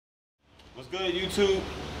What's good, YouTube?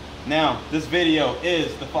 Now, this video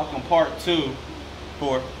is the fucking part 2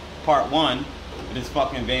 for part 1 of this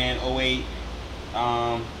fucking van 08.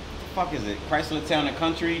 What the fuck is it? Chrysler Town and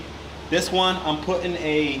Country. This one, I'm putting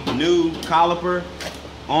a new caliper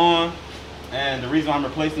on, and the reason I'm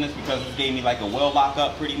replacing this because it gave me like a wheel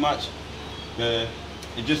lockup pretty much. It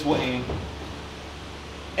just wouldn't.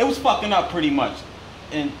 It was fucking up pretty much,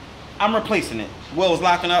 and I'm replacing it. Wheel was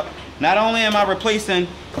locking up. Not only am I replacing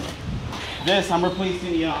this, I'm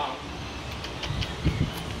replacing the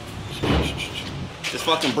this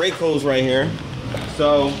fucking brake hose right here.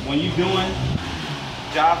 So when you doing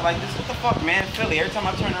jobs like this, what the fuck, man? Philly, every time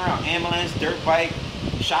I turn around, ambulance, dirt bike,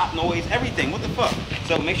 shop noise, everything. What the fuck?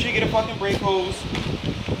 So make sure you get a fucking brake hose,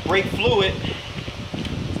 brake fluid.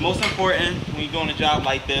 It's most important when you're doing a job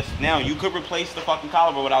like this. Now you could replace the fucking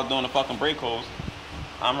caliper without doing the fucking brake hose.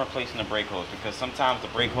 I'm replacing the brake hose because sometimes the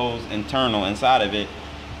brake hose internal inside of it,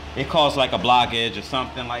 it causes like a blockage or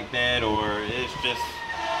something like that, or it's just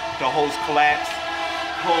the hose collapse,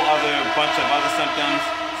 whole other bunch of other symptoms.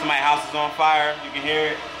 Somebody's house is on fire, you can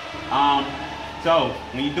hear it. So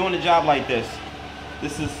when you're doing a job like this,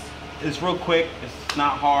 it's real quick, it's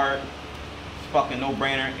not hard, it's fucking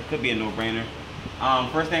no-brainer. It could be a no-brainer.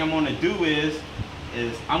 First thing I'm gonna do is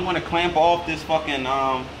I'm gonna clamp off this fucking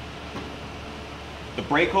the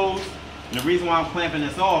brake hose. And the reason why I'm clamping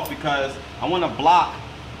this off because I want to block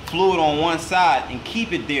fluid on one side and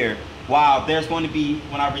keep it there while there's going to be,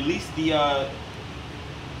 when I release the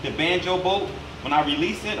banjo bolt, when I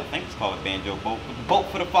release it, I think it's called a banjo bolt, but the bolt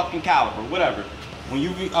for the fucking caliper, whatever. When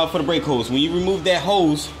you for the brake hose, when you remove that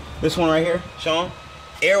hose, this one right here, Sean,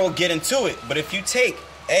 air will get into it. But if you take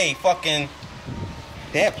a fucking,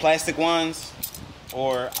 they have plastic ones,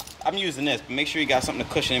 or I'm using this, but make sure you got something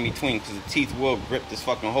to cushion in between because the teeth will grip this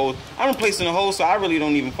fucking hose. I'm replacing the hose, so I really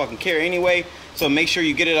don't even fucking care anyway. So make sure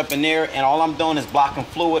you get it up in there, and all I'm doing is blocking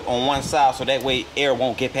fluid on one side so that way air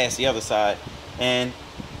won't get past the other side. And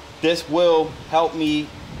this will help me,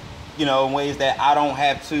 you know, in ways that I don't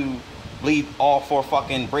have to bleed all 4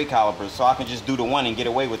 fucking brake calipers, so I can just do the one and get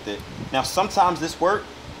away with it. Now sometimes this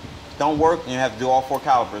don't work, and you have to do all 4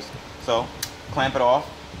 calipers. So clamp it off.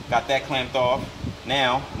 Got that clamped off.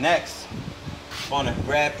 Now, next, I'm gonna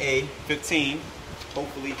grab a 15.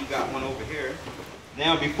 Hopefully you got one over here.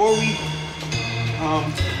 Now, before we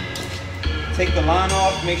take the line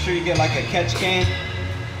off, make sure you get like a catch can.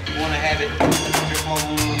 You wanna have it drip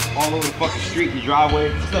all over the fucking street and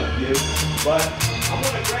driveway. It's up to you. But I'm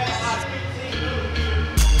gonna grab my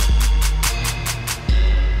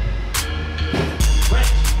 15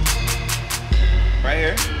 wrench right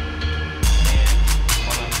here.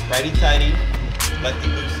 Righty tighty, lefty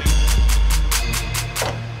loosey.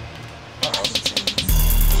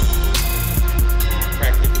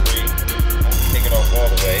 Cracked it free. Take it off all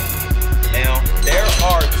the way. Now, there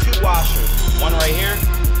are 2 washers, one right here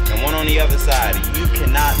and one on the other side. You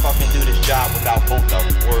cannot fucking do this job without both of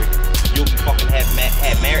them, or you'll be fucking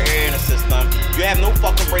have mere air in the system. You have no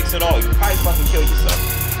fucking brakes at all. You probably fucking kill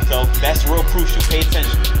yourself. So that's real crucial. Pay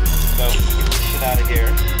attention. So get this shit out of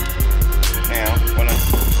here. Now,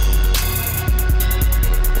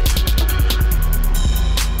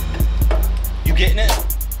 getting it?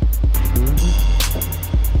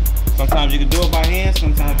 Sometimes you can do it by hand,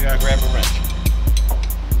 sometimes you gotta grab a wrench.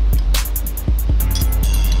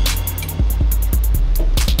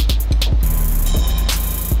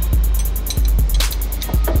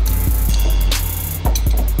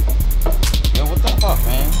 Yo, what the fuck,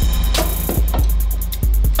 man?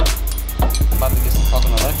 I'm about to get some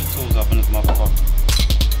fucking electric tools up in this motherfucker.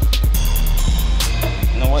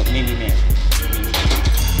 You know what? Meet me, man.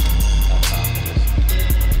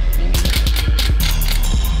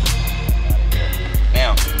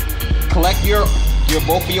 Collect your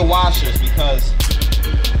both of your washers because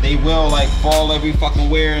they will like fall every fucking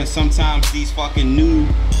where, and sometimes these fucking new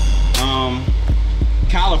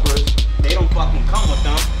calipers, they don't fucking come with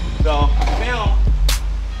them. So I found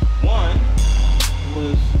one.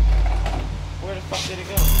 Where the fuck did it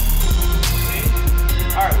go? See?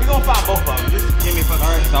 Alright, we're gonna find both of them. Just give me a fucking.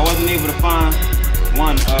 Alright, so I wasn't able to find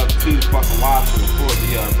one of 2 fucking washers for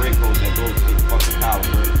the brake hose that goes to the fucking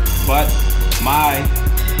caliper. But my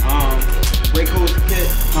brake hose kit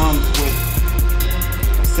comes with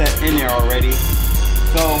a set in there already.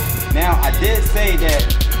 So now I did say that,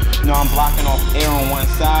 you know, I'm blocking off air on one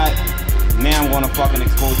side. Now I'm going to fucking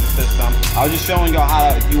expose the system. I was just showing y'all how,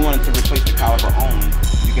 if you wanted to replace the caliper only,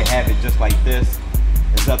 you can have it just like this.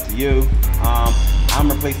 It's up to you. I'm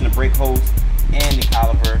replacing the brake hose and the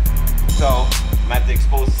caliper. So I'm going to have to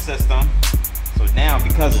expose the system. So now,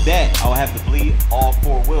 because of that, I'll have to bleed all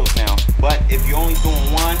 4 wheels now. But if you're only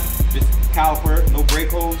doing one, This caliper, no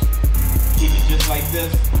brake hose. Keep it just like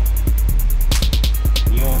this.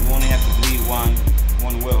 You only have to bleed one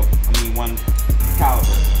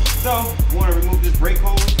caliper. So you want to remove this brake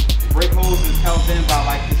hose. The brake hose is held in by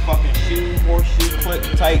like this fucking horseshoe clip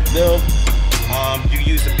type deal. You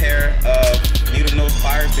use a pair of needle nose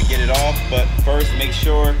pliers to get it off, but first make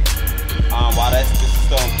sure while this is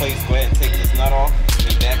still in place, go ahead and take this nut off.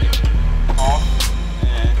 Take that off.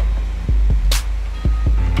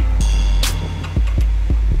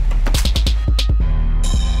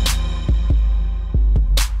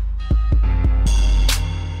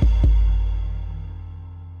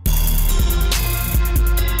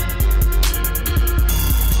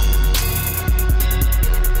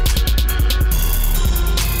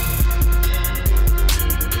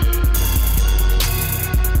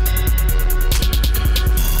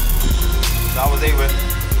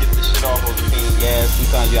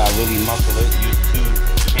 Sometimes you gotta really muscle it, use 2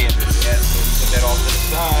 hands of gas. So put that off to the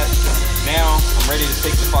side. Now I'm ready to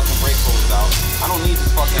take the fucking brake hose out. I don't need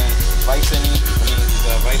this fucking vice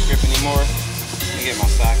grip anymore. Let me get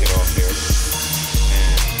my socket off here.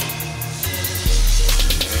 And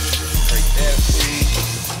break that free.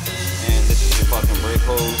 And this is your fucking brake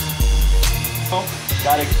hose. Oh,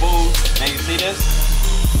 got exposed. Now you see this?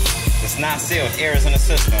 It's not sealed. Air is in the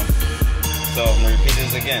system. So I'm gonna repeat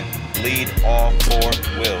this again. Bleed all 4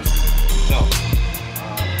 wheels. So,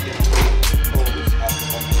 get the hose out the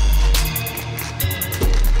bucket.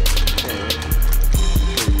 Okay.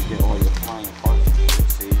 Make sure you get all your flying parts.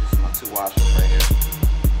 See, it's my 2 washers right here.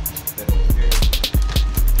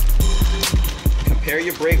 Compare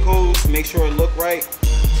your brake hose. Make sure it look right.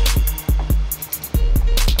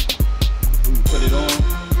 When you put it on.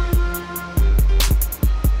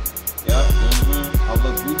 Yep. I'll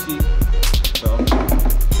look Gucci. So.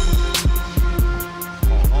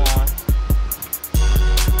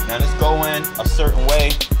 Now let's go in a certain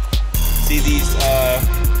way. See these,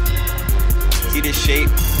 see this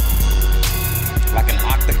shape? Like an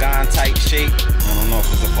octagon type shape. I don't know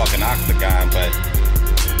if it's a fucking octagon, but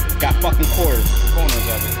got fucking corners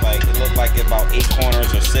of it. Like it looked like about 8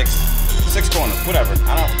 corners or 6 corners, whatever.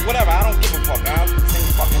 I don't give a fuck. I'm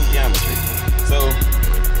same fucking geometry. So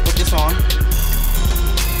put this on.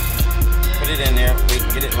 Put it in there. Wait,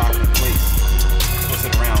 get it locked in place. Twist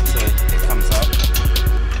it around so it comes up.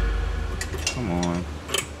 Come on.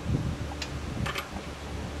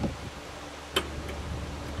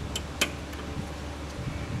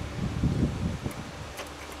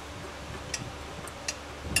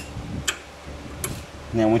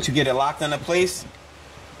 Now once you get it locked into place,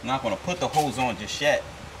 I'm not going to put the hose on just yet.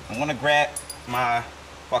 I'm going to grab my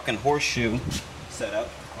fucking horseshoe setup.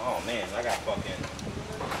 Oh man, I got fucking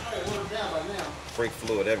brake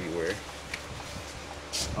fluid everywhere.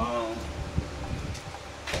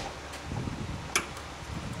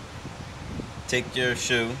 Take your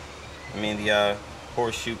the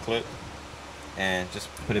horseshoe clip, and just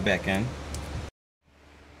put it back in.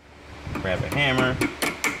 Grab a hammer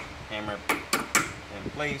in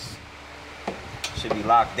place. Should be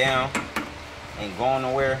locked down. Ain't going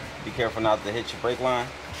nowhere. Be careful not to hit your brake line,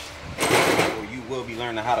 or you will be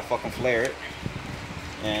learning how to fucking flare it.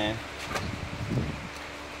 And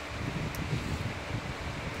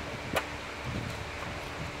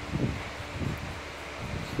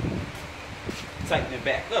tighten it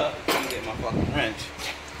back up. Let me get my fucking wrench.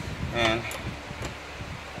 And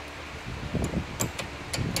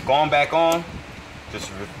going back on,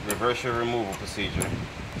 just reverse your removal procedure.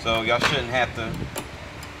 So y'all shouldn't have to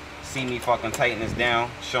see me fucking tighten this down.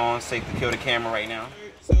 Sean, safe to kill the camera right now.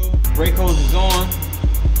 So brake hose is on.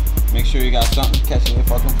 Make sure you got something catching your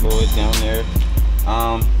fucking fluid down there.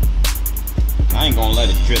 I ain't gonna let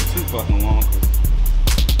it drip too fucking long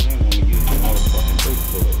because I ain't gonna use all the fucking brake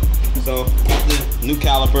fluid. So the new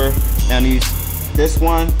caliper. Now this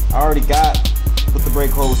one I already got with the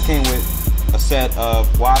brake hose, came with a set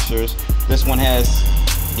of washers. This one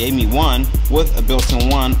gave me one with a built-in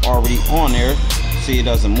one already on there. See, it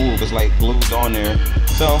doesn't move, it's like glued on there.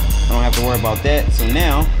 So I don't have to worry about that. So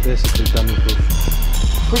now basically dummy proof.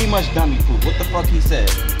 Pretty much dummy proof. What the fuck he said.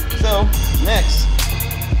 So next,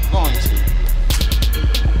 going to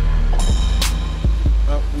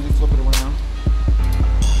let me flip it around.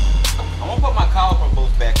 I'm gonna put my caliper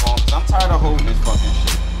bolts back on because I'm tired of holding this fucking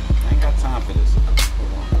shit. I ain't got time for this. Hold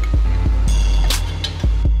on.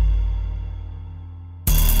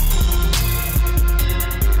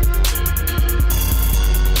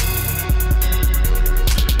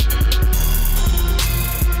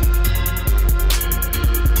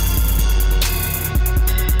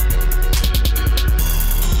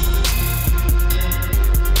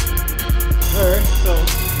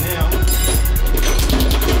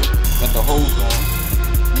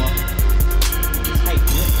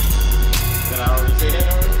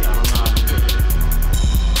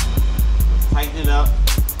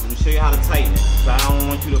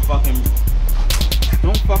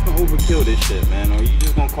 fucking overkill this shit, man, or you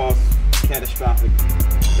just gonna cause catastrophic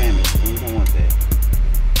damage, and you don't want that.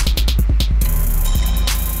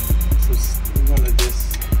 So we're gonna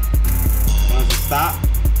just stop,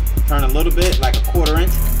 turn a little bit, like a 1/4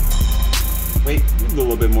 inch. Wait, do a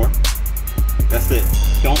little bit more. That's it.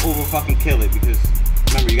 Don't over fucking kill it, because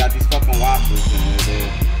remember, you got these fucking washers and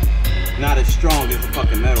they're not as strong as the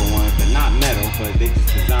fucking metal ones. They're not metal, but they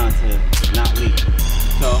just designed to not leak.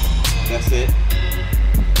 So that's it.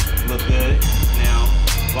 Look good. Now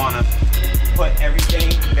I'm gonna put everything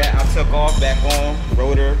that I took off back on,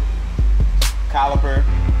 rotor, caliper.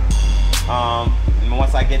 And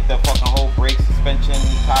once I get the fucking whole brake, suspension,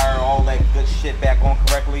 tire, all that good shit back on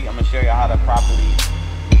correctly, I'm gonna show you how to properly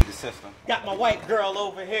use the system. Got my white girl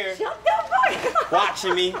over here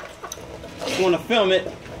watching me. Want to film it.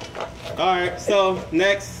 Alright, so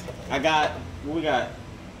next I got what we got.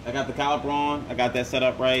 I got the caliper on. I got that set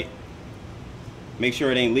up right. Make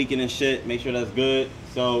sure it ain't leaking and shit. Make sure that's good.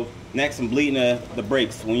 So next I'm bleeding the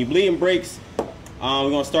brakes. When you bleeding brakes, we're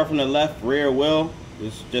gonna start from the left rear wheel.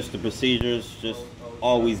 It's just the procedures, just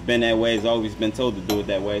always been that way. It's always been told to do it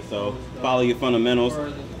that way. So follow your fundamentals.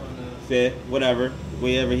 Said whatever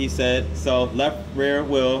he said. So left rear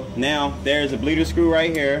wheel. Now there's a bleeder screw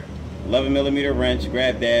right here. 11mm wrench.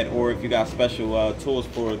 Grab that, or if you got special tools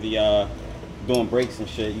for the doing brakes and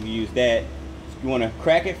shit, you can use that. You want to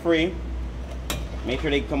crack it free. Make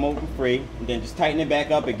sure they come open free, and then just tighten it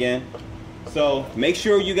back up again. So make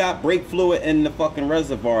sure you got brake fluid in the fucking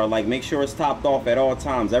reservoir. Like, make sure it's topped off at all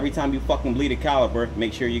times. Every time you fucking bleed a caliper,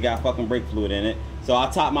 make sure you got fucking brake fluid in it. So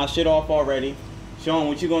I topped my shit off already. Sean,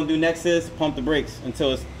 what you gonna do next is pump the brakes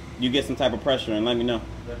until you get some type of pressure, and let me know.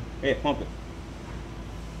 Yeah, pump it.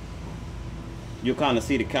 You'll kind of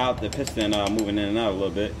see the piston moving in and out a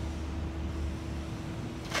little bit.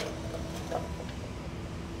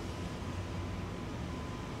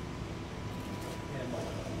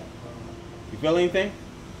 You feel anything?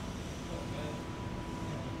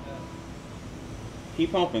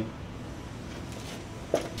 Keep pumping.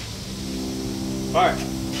 Alright.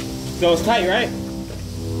 So it's tight, right?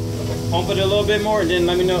 Pump it a little bit more and then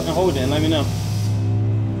let me know, and hold it and let me know.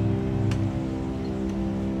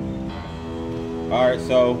 Alright,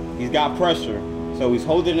 so he's got pressure. So he's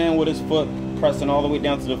holding it in with his foot, pressing all the way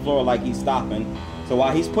down to the floor like he's stopping. So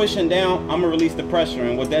while he's pushing down, I'm gonna release the pressure,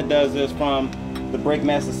 and what that does is from the brake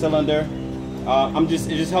master cylinder, it's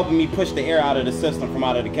just helping me push the air out of the system from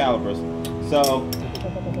out of the calipers. So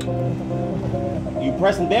you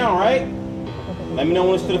pressing down, right? Let me know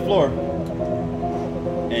when it's to the floor.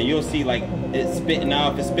 And you'll see like it's spitting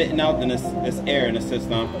out. If it's spitting out, then it's air in the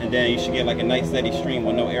system. And then you should get like a nice steady stream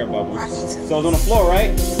with no air bubbles. So it's on the floor,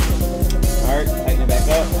 right? Alright, tighten it back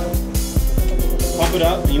up. Pump it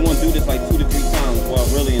up. And you want to do this like 2 to 3 times. Well,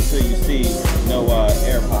 really until you see no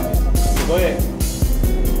air pockets. So go ahead.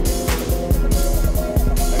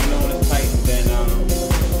 Let me know when it's tight. And then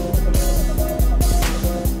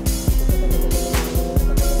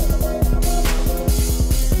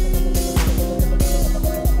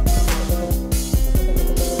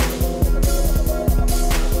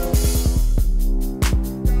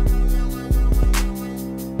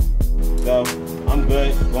so I'm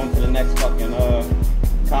good. Going to the next fucking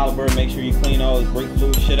caliper. Make sure you clean all this brake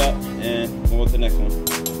fluid shit up, and we'll go to the next one.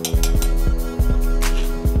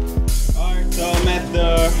 Alright, so I'm at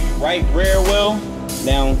the right rear wheel.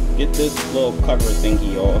 Now get this little cover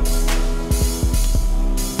thingy off.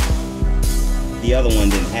 The other one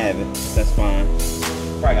didn't have it. That's fine.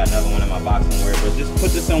 Probably got another one in my box somewhere, but just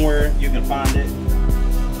put this somewhere you can find it.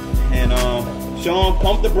 And Sean,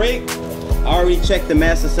 pump the brake. I already checked the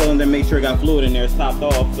master cylinder, make sure it got fluid in there, it's topped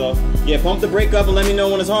off. So yeah, pump the brake up and let me know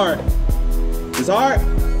when it's hard. It's hard?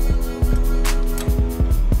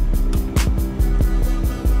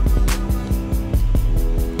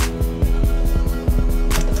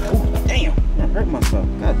 Oh, damn, I hurt myself.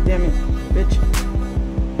 God damn it, bitch.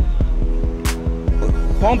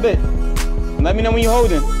 Pump it. Let me know when you're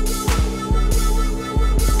holding.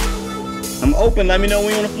 I'm open, let me know when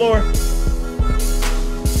you're on the floor.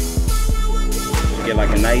 Get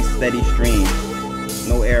like a nice steady stream,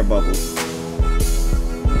 no air bubbles.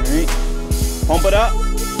 Alright, pump it up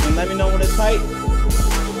and let me know when it's tight.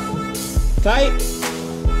 Tight.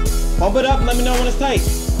 Pump it up and let me know when it's tight.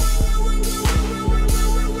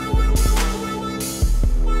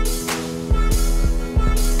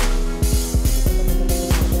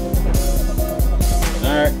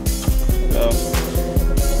 Alright, so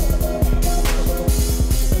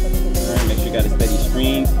alright, make sure you got a steady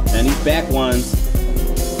stream. And these back ones,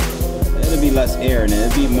 it'll be less air in it.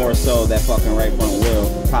 It'd be more so that fucking right front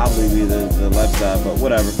wheel. Probably be the left side, but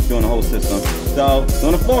whatever. Doing the whole system. So, it's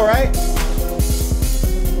on the floor, right?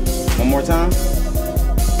 One more time.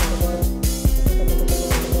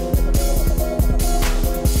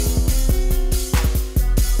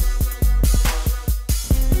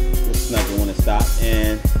 Just snug it when it stops.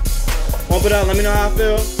 And pump it up. Let me know how I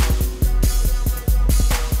feel.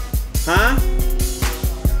 Huh?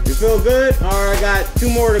 You feel good? Alright, I got 2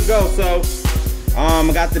 more to go. So,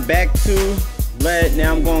 I got the back 2 led.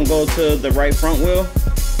 Now I'm gonna go to the right front wheel.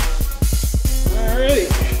 Alright.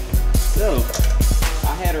 So,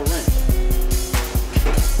 I had a wrench.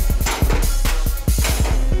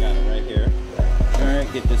 Got it right here.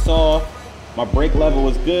 Alright, get this off. My brake level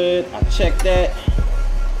was good. I checked that.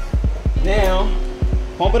 Now,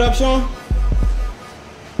 pump it up, Sean.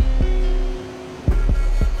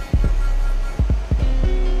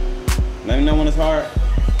 Let me know when it's hard.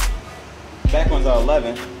 Back ones are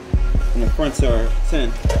 11 and the fronts are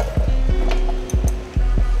 10.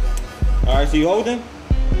 All right, so you holding?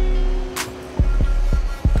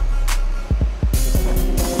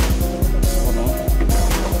 Hold on.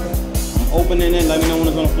 I'm opening it. Let me know when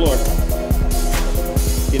it's on the floor.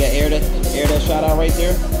 See that air that shot out right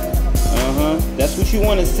there? That's what you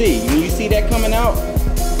want to see. When you see that coming out,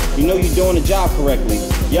 you know you're doing the job correctly.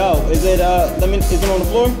 Yo, is it is it on the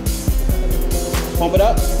floor? Pump it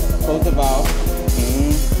up. Close the valve.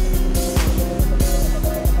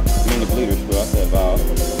 I mean the bleeder screw. I said valve.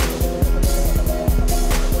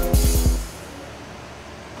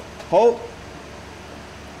 Hold.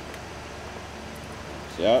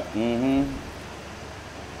 Yep.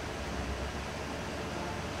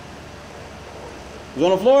 It's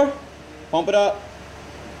on the floor. Pump it up.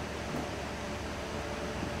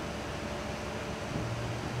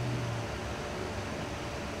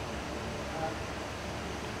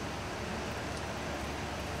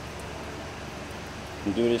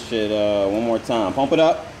 Do this shit one more time. Pump it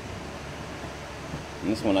up.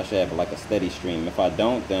 And this one I should have like a steady stream. If I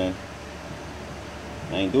don't, then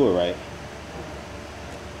I ain't do it right.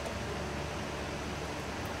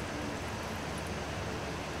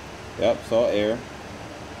 Yep, saw air.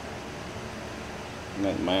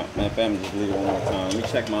 My family just leave it one more time. Let me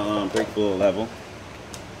check my brake fluid level.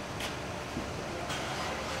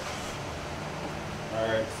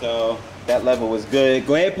 Alright, so that level was good.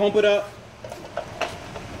 Go ahead, pump it up.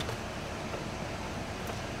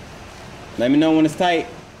 Let me know when it's tight.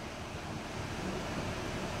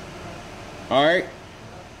 Alright.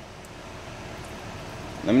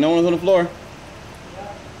 Let me know when it's on the floor.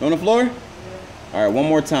 On the floor? Alright, one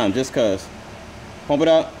more time, just cuz. Pump it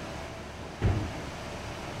up.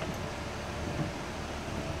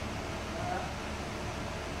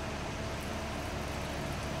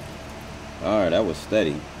 Alright, that was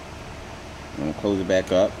steady. I'm gonna close it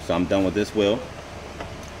back up, so I'm done with this wheel.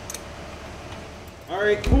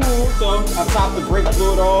 Alright, cool. So I topped the brake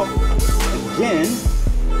fluid off again.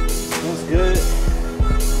 That's good.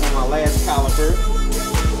 On my last caliper.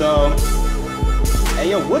 So, hey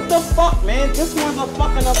yo, what the fuck, man? This one's a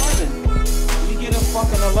fucking 11. We get a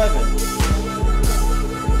fucking 11.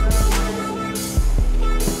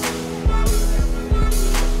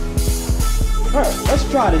 Alright, let's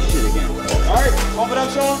try this shit again. Alright, pump it up,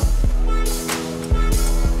 Sean.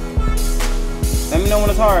 Let me know when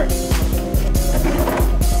it's hard.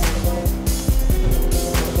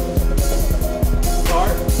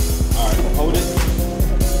 Hard. Alright, hold it.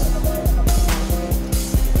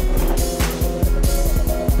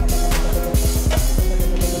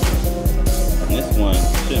 And this one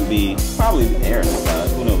shouldn't be, probably air inside,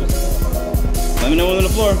 who knows. Let me know when it's on the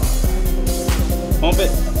floor. Pump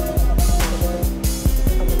it.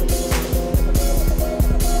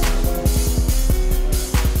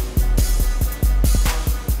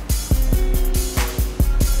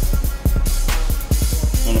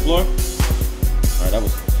 On the floor. Alright, that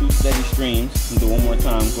was 2 steady streams. We'll do one more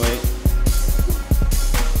time. Go ahead.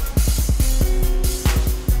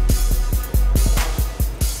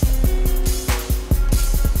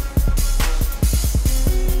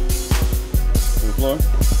 On the floor.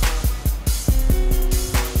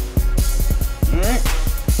 Alright.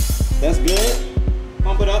 That's good.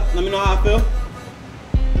 Pump it up. Let me know how I feel.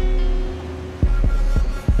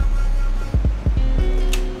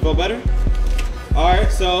 Feel better?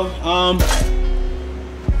 Alright, so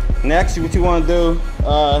next what you want to do,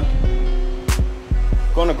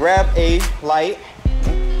 gonna grab a light,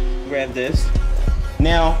 grab this.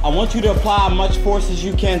 Now I want you to apply as much force as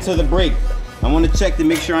you can to the brake. I want to check to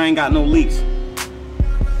make sure I ain't got no leaks.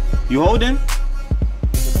 You holding?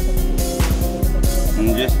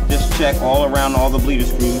 And just check all around all the bleeder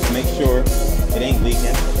screws, make sure It ain't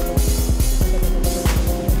leaking.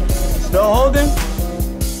 Still holding?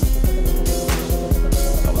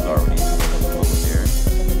 I was already over there.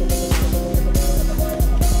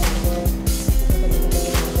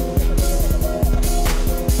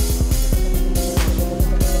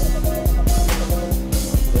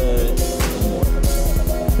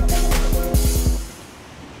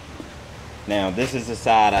 Now this is the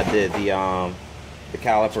side I did the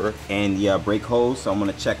caliper and the brake hose, so I'm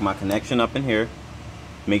gonna check my connection up in here,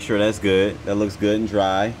 make sure that's good. That looks good and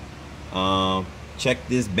dry. Check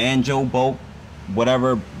this banjo bolt,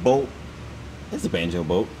 whatever bolt. It's a banjo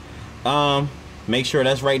bolt. Make sure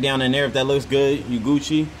that's right down in there. If that looks good, you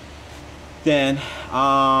Gucci. Then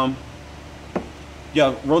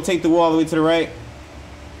yeah, rotate the wheel all the way to the right.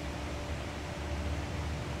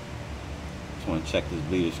 Just want to check this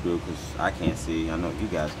bleeder screw because I can't see. I know you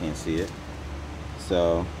guys can't see it.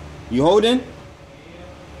 So you holding?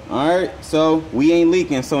 All right, so we ain't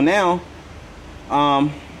leaking. So now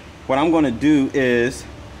what I'm gonna do is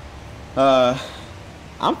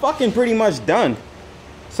I'm fucking pretty much done.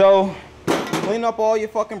 So clean up all your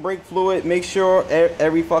fucking brake fluid. Make sure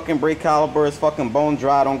every fucking brake caliper is fucking bone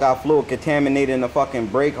dry. Don't got fluid contaminated in the fucking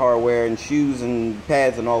brake hardware and shoes and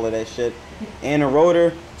pads and all of that shit. And a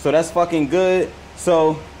rotor. So that's fucking good.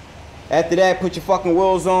 So after that, put your fucking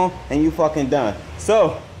wheels on and you fucking done.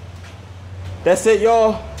 So that's it,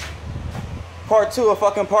 y'all. Part 2 of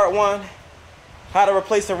fucking part 1. How to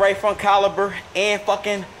replace the right front caliper and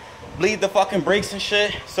fucking bleed the fucking brakes and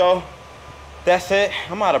shit. So that's it.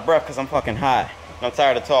 I'm out of breath because I'm fucking hot. I'm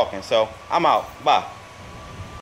tired of talking. So I'm out. Bye.